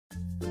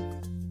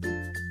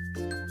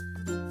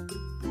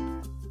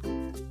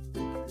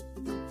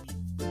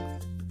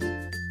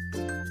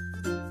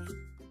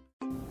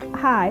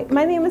Hi,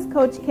 my name is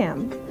Coach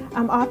Kim.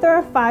 I'm author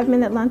of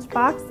 5-Minute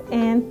Lunchbox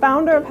and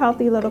founder of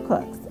Healthy Little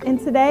Cooks. And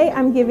today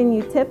I'm giving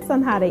you tips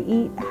on how to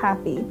eat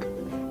happy.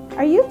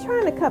 Are you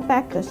trying to cut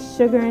back the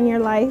sugar in your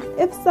life?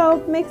 If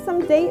so, make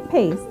some date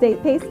paste.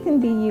 Date paste can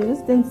be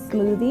used in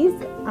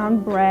smoothies, on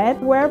bread,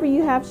 wherever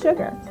you have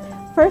sugar.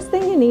 First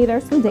thing you need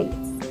are some dates.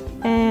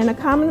 And a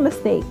common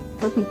mistake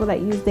for people that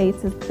use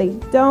dates is they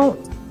don't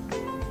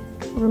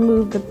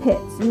remove the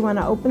pits. You want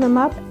to open them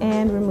up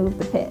and remove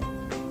the pit.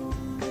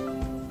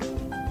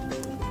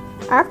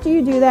 After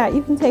you do that,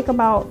 you can take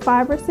about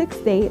 5 or 6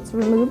 dates,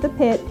 remove the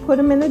pit, put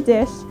them in a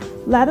dish,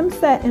 let them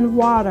set in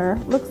water.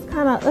 Looks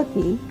kind of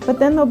icky, but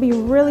then they'll be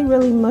really,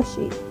 really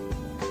mushy.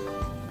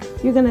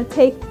 You're going to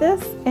take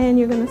this and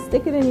you're going to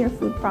stick it in your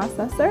food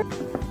processor.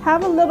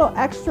 Have a little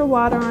extra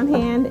water on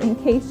hand in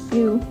case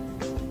you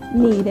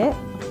need it.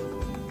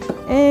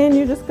 And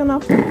you're just going to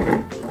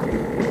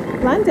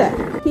blend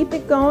it. Keep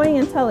it going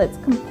until it's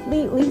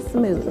completely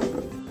smooth.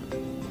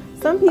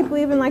 Some people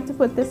even like to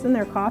put this in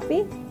their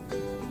coffee.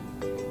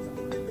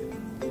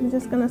 I'm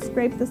just going to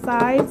scrape the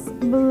sides,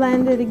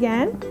 blend it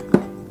again.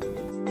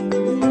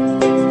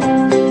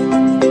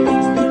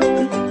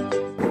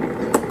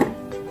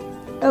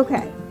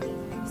 Okay,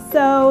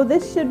 so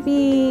this should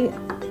be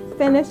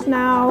finished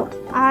now.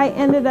 I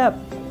ended up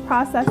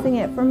processing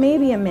it for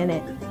maybe a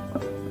minute.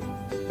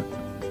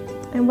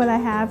 And what I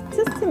have,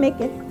 just to make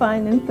it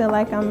fun and feel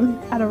like I'm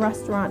at a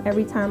restaurant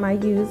every time I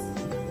use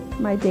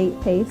my date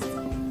paste,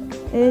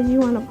 is you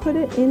want to put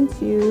it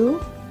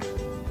into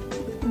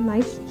a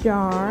nice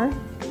jar.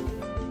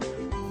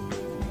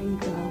 There you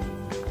go.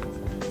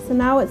 So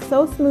now it's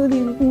so smooth,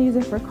 you can use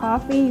it for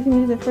coffee, you can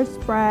use it for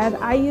spread.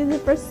 I use it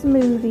for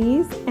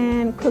smoothies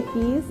and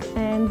cookies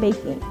and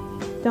baking.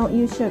 Don't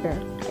use sugar.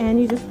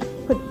 And you just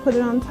put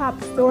it on top,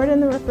 store it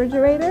in the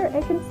refrigerator.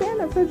 It can stay in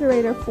the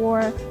refrigerator for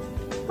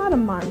about a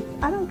month.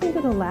 I don't think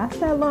it'll last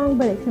that long,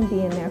 but it can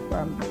be in there for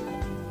a month.